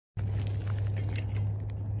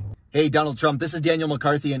Hey, Donald Trump, this is Daniel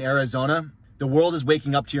McCarthy in Arizona. The world is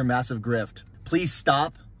waking up to your massive grift. Please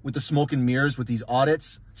stop with the smoke and mirrors with these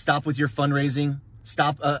audits. Stop with your fundraising.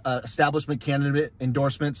 Stop establishment candidate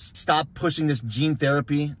endorsements. Stop pushing this gene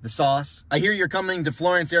therapy, the sauce. I hear you're coming to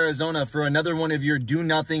Florence, Arizona for another one of your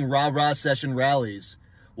do-nothing rah-rah session rallies.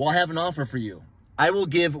 Well, I have an offer for you. I will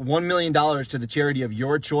give $1 million to the charity of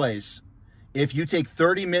your choice if you take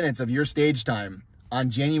 30 minutes of your stage time on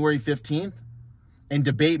January 15th and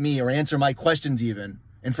debate me or answer my questions even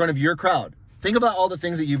in front of your crowd. Think about all the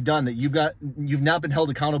things that you've done that you've not been held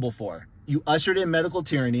accountable for. You ushered in medical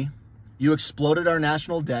tyranny. You exploded our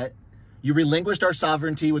national debt. You relinquished our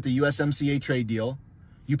sovereignty with the USMCA trade deal.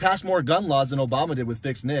 You passed more gun laws than Obama did with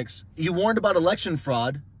fixed NICS. You warned about election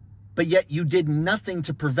fraud, but yet you did nothing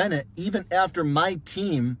to prevent it, even after my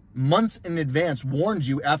team, months in advance, warned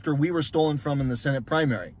you after we were stolen from in the Senate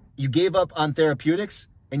primary. You gave up on therapeutics,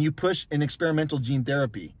 and you push an experimental gene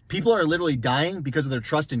therapy. People are literally dying because of their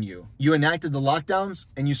trust in you. You enacted the lockdowns,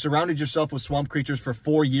 and you surrounded yourself with swamp creatures for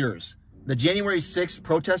 4 years. The January 6th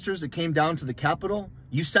protesters that came down to the Capitol,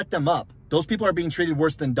 you set them up. Those people are being treated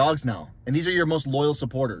worse than dogs now, and these are your most loyal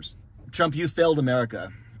supporters. Trump, you failed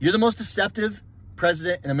America. You're the most deceptive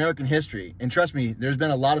president in American history, and trust me, there's been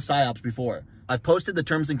a lot of psyops before. I've posted the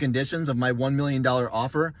terms and conditions of my $1 million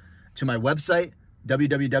offer to my website,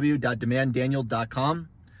 www.demanddaniel.com.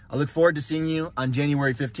 I look forward to seeing you on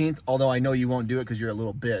January 15th, although I know you won't do it because you're a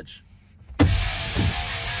little bitch.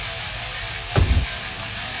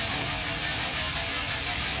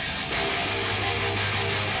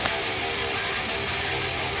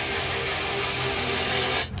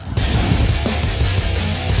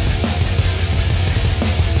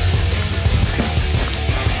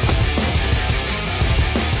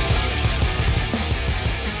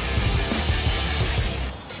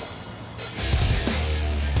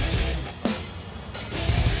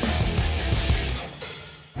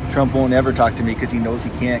 Trump won't ever talk to me because he knows he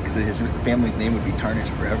can't, because his family's name would be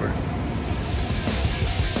tarnished forever.